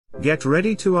Get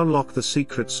ready to unlock the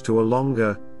secrets to a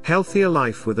longer, healthier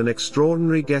life with an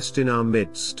extraordinary guest in our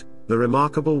midst, the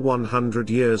remarkable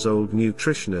 100-years-old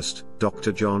nutritionist,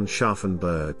 Dr. John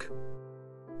Scharfenberg.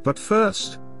 But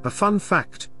first, a fun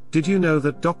fact: did you know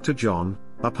that Dr. John,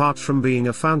 apart from being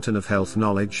a fountain of health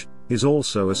knowledge, is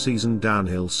also a seasoned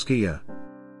downhill skier?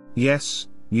 Yes,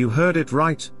 you heard it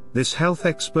right, this health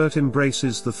expert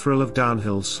embraces the thrill of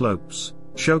downhill slopes,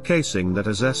 showcasing that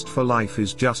a zest for life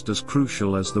is just as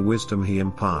crucial as the wisdom he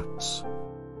imparts.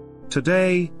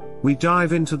 Today, we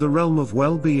dive into the realm of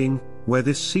well-being, where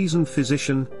this seasoned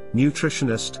physician,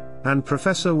 nutritionist, and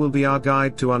professor will be our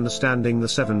guide to understanding the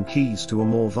 7 keys to a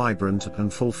more vibrant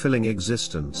and fulfilling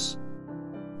existence.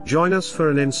 Join us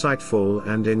for an insightful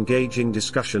and engaging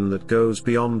discussion that goes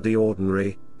beyond the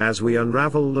ordinary, as we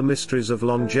unravel the mysteries of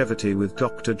longevity with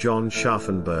Dr. John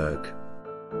Scharfenberg.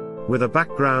 With a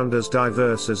background as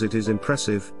diverse as it is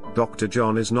impressive, Dr.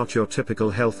 John is not your typical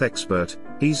health expert.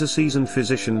 He's a seasoned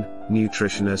physician,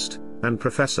 nutritionist, and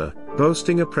professor,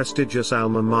 boasting a prestigious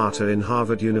alma mater in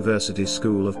Harvard University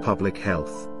School of Public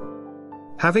Health.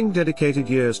 Having dedicated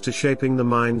years to shaping the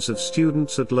minds of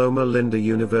students at Loma Linda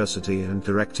University and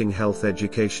directing health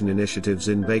education initiatives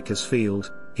in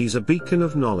Bakersfield, he's a beacon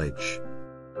of knowledge.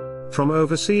 From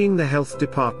overseeing the health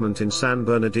department in San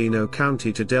Bernardino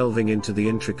County to delving into the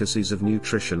intricacies of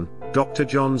nutrition, Dr.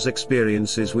 John's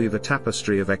experiences weave a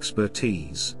tapestry of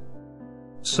expertise.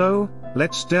 So,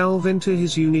 let's delve into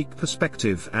his unique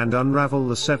perspective and unravel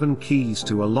the 7 keys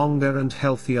to a longer and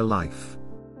healthier life.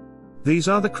 These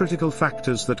are the critical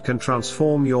factors that can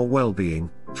transform your well-being,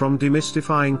 from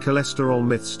demystifying cholesterol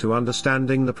myths to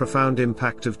understanding the profound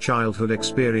impact of childhood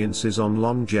experiences on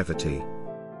longevity.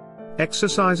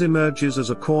 Exercise emerges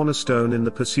as a cornerstone in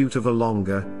the pursuit of a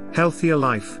longer, healthier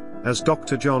life, as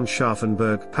Dr. John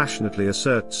Scharfenberg passionately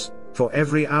asserts, for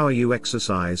every hour you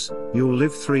exercise, you'll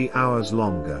live 3 hours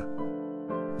longer.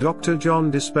 Dr. John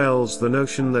dispels the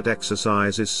notion that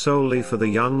exercise is solely for the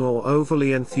young or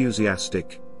overly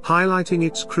enthusiastic, highlighting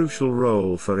its crucial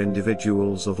role for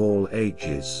individuals of all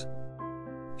ages.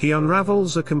 He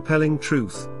unravels a compelling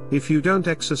truth: if you don't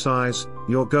exercise,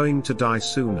 you're going to die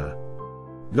sooner.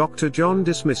 Dr. John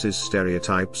dismisses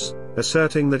stereotypes,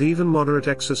 asserting that even moderate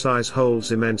exercise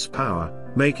holds immense power,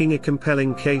 making a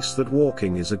compelling case that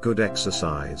walking is a good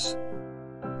exercise.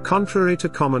 Contrary to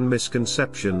common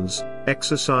misconceptions,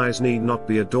 exercise need not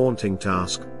be a daunting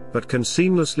task, but can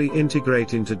seamlessly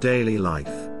integrate into daily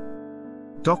life.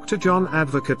 Dr. John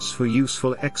advocates for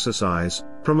useful exercise,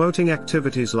 promoting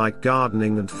activities like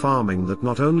gardening and farming that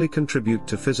not only contribute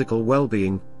to physical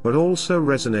well-being, but also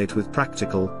resonate with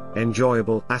practical,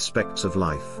 enjoyable aspects of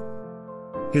life.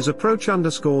 His approach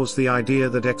underscores the idea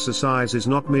that exercise is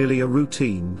not merely a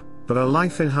routine, but a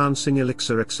life-enhancing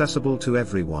elixir accessible to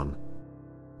everyone.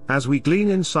 As we glean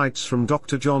insights from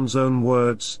Dr. John's own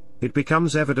words, it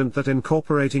becomes evident that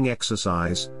incorporating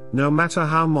exercise, no matter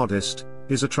how modest,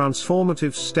 is a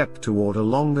transformative step toward a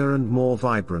longer and more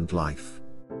vibrant life.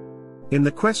 In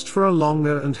the quest for a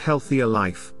longer and healthier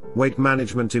life, weight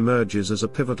management emerges as a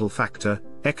pivotal factor,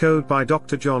 echoed by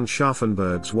Dr. John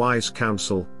Scharfenberg's wise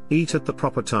counsel: eat at the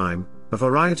proper time, a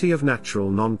variety of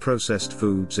natural non-processed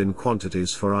foods in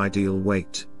quantities for ideal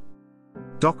weight.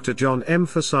 Dr. John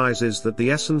emphasizes that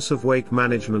the essence of weight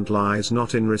management lies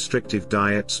not in restrictive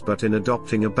diets but in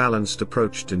adopting a balanced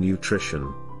approach to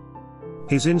nutrition.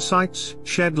 His insights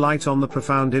shed light on the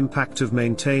profound impact of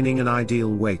maintaining an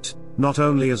ideal weight, not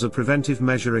only as a preventive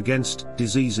measure against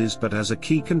diseases but as a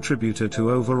key contributor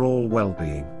to overall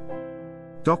well-being.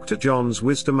 Dr. John's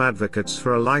wisdom advocates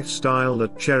for a lifestyle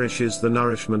that cherishes the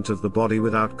nourishment of the body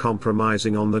without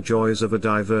compromising on the joys of a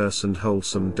diverse and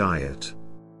wholesome diet.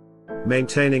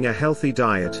 Maintaining a healthy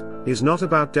diet is not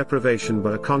about deprivation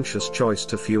but a conscious choice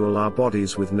to fuel our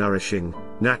bodies with nourishing,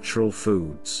 natural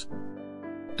foods.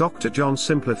 Dr. John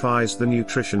simplifies the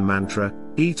nutrition mantra: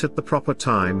 eat at the proper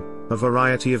time, a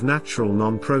variety of natural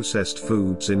non-processed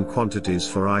foods in quantities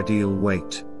for ideal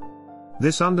weight.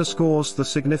 This underscores the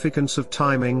significance of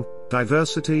timing,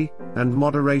 diversity, and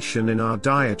moderation in our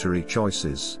dietary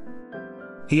choices.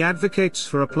 He advocates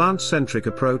for a plant-centric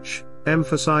approach,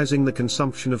 emphasizing the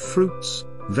consumption of fruits,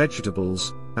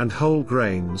 vegetables, and whole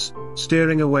grains,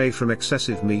 steering away from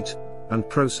excessive meat and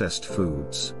processed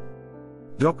foods.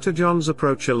 Dr. John's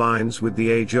approach aligns with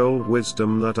the age-old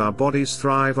wisdom that our bodies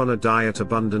thrive on a diet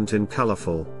abundant in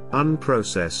colorful,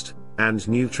 unprocessed, and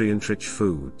nutrient-rich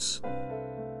foods.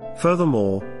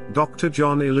 Furthermore, Dr.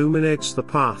 John illuminates the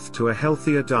path to a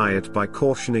healthier diet by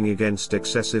cautioning against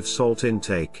excessive salt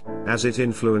intake, as it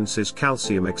influences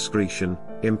calcium excretion,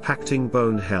 impacting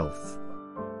bone health.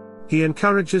 He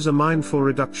encourages a mindful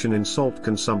reduction in salt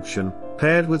consumption,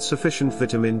 paired with sufficient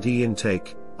vitamin D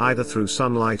intake, either through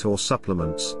sunlight or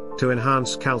supplements, to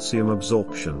enhance calcium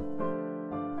absorption.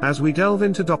 As we delve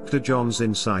into Dr. John's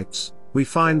insights, we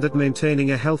find that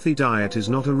maintaining a healthy diet is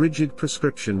not a rigid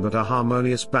prescription but a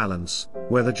harmonious balance,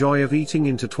 where the joy of eating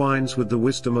intertwines with the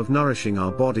wisdom of nourishing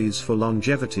our bodies for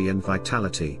longevity and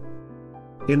vitality.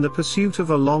 In the pursuit of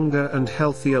a longer and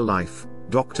healthier life,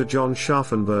 Dr. John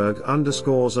Scharfenberg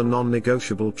underscores a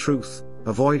non-negotiable truth: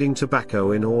 avoiding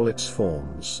tobacco in all its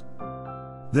forms.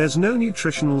 There's no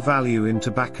nutritional value in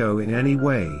tobacco in any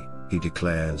way, he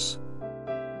declares.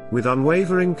 With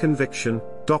unwavering conviction,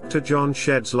 Dr. John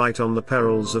sheds light on the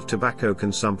perils of tobacco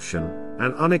consumption,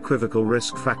 an unequivocal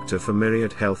risk factor for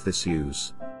myriad health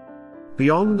issues.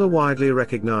 Beyond the widely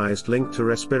recognized link to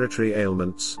respiratory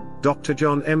ailments, Dr.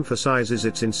 John emphasizes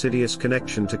its insidious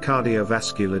connection to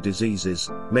cardiovascular diseases,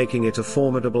 making it a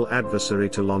formidable adversary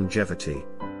to longevity.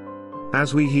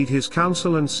 As we heed his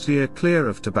counsel and steer clear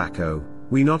of tobacco,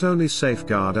 we not only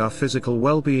safeguard our physical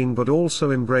well-being but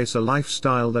also embrace a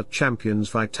lifestyle that champions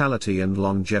vitality and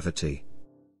longevity.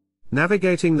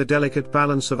 Navigating the delicate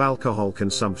balance of alcohol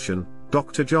consumption,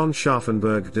 Dr. John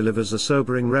Scharfenberg delivers a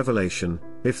sobering revelation: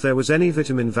 if there was any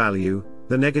vitamin value,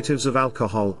 the negatives of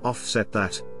alcohol offset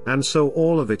that, and so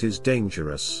all of it is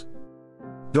dangerous.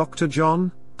 Dr.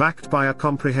 John, backed by a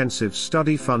comprehensive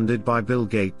study funded by Bill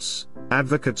Gates,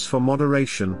 advocates for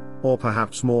moderation, or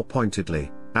perhaps more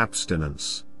pointedly,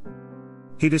 abstinence.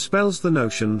 He dispels the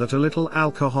notion that a little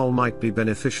alcohol might be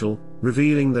beneficial,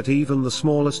 revealing that even the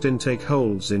smallest intake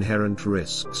holds inherent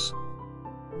risks.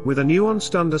 With a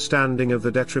nuanced understanding of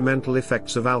the detrimental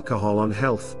effects of alcohol on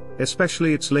health,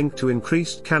 especially its link to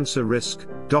increased cancer risk,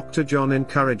 Dr. John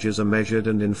encourages a measured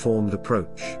and informed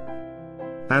approach.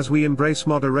 As we embrace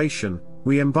moderation,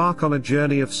 we embark on a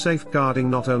journey of safeguarding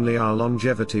not only our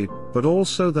longevity, but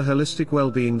also the holistic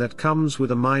well-being that comes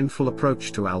with a mindful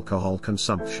approach to alcohol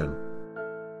consumption.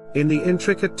 In the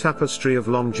intricate tapestry of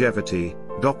longevity,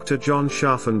 Dr. John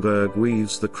Scharfenberg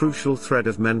weaves the crucial thread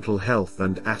of mental health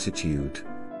and attitude.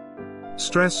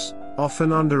 Stress,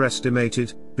 often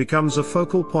underestimated, becomes a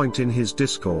focal point in his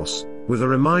discourse, with a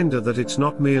reminder that it's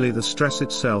not merely the stress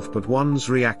itself but one's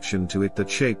reaction to it that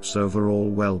shapes overall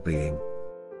well-being.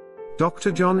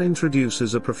 Dr. John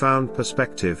introduces a profound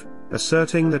perspective,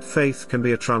 asserting that faith can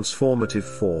be a transformative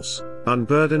force,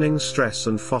 unburdening stress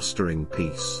and fostering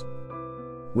peace.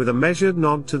 With a measured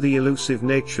nod to the elusive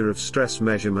nature of stress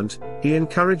measurement, he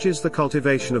encourages the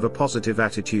cultivation of a positive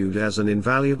attitude as an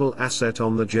invaluable asset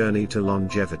on the journey to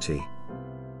longevity.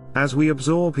 As we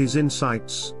absorb his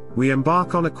insights, we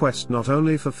embark on a quest not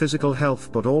only for physical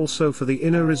health but also for the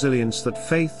inner resilience that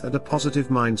faith and a positive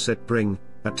mindset bring,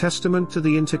 a testament to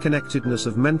the interconnectedness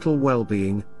of mental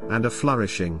well-being and a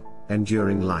flourishing,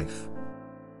 enduring life.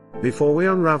 Before we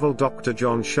unravel Dr.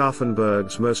 John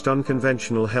Scharfenberg's most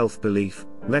unconventional health belief,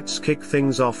 let's kick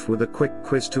things off with a quick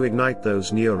quiz to ignite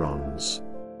those neurons.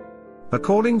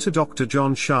 According to Dr.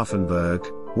 John Scharfenberg,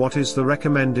 what is the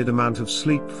recommended amount of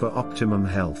sleep for optimum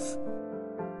health?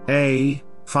 A.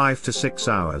 5 to 6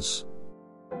 hours.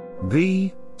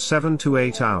 B. 7 to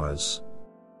 8 hours.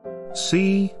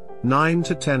 C. 9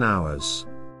 to 10 hours.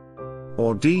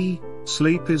 Or D.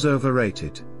 Sleep is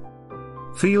overrated.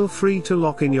 Feel free to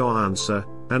lock in your answer,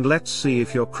 and let's see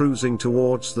if you're cruising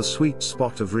towards the sweet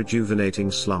spot of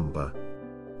rejuvenating slumber.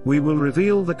 We will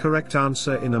reveal the correct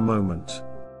answer in a moment.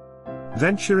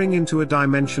 Venturing into a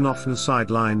dimension often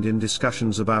sidelined in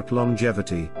discussions about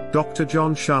longevity, Dr.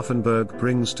 John Scharfenberg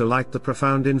brings to light the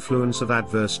profound influence of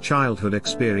adverse childhood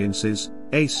experiences,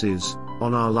 ACEs,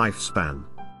 on our lifespan.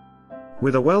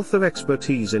 With a wealth of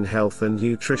expertise in health and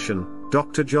nutrition,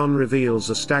 Dr. John reveals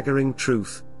a staggering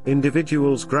truth: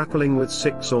 individuals grappling with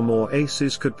 6 or more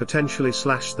ACEs could potentially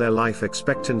slash their life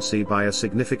expectancy by a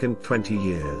significant 20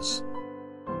 years.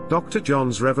 Dr.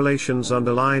 John's revelations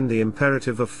underline the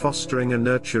imperative of fostering a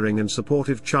nurturing and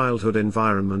supportive childhood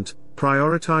environment,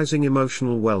 prioritizing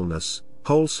emotional wellness,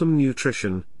 wholesome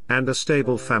nutrition, and a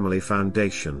stable family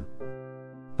foundation.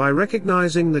 By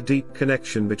recognizing the deep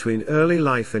connection between early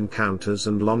life encounters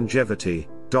and longevity,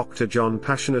 Dr. John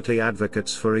passionately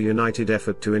advocates for a united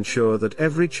effort to ensure that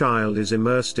every child is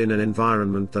immersed in an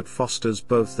environment that fosters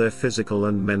both their physical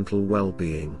and mental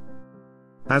well-being.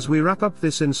 As we wrap up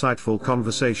this insightful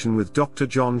conversation with Dr.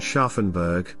 John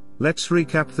Scharfenberg, let's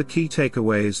recap the key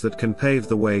takeaways that can pave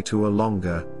the way to a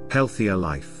longer, healthier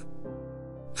life.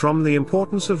 From the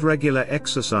importance of regular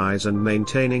exercise and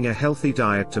maintaining a healthy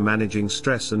diet to managing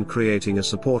stress and creating a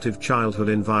supportive childhood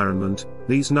environment,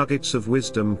 these nuggets of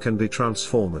wisdom can be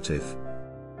transformative.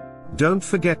 Don't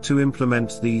forget to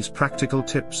implement these practical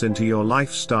tips into your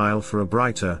lifestyle for a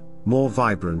brighter, more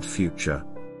vibrant future.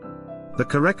 The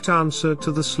correct answer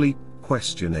to the sleep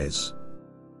question is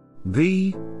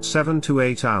B. 7 to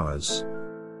 8 hours.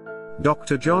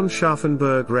 Dr. John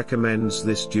Scharfenberg recommends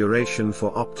this duration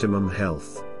for optimum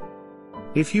health.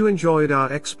 If you enjoyed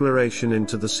our exploration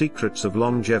into the secrets of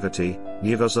longevity,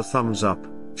 give us a thumbs up,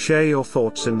 share your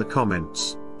thoughts in the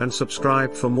comments, and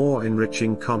subscribe for more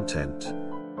enriching content.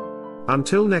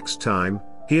 Until next time,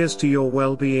 here's to your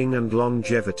well-being and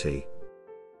longevity.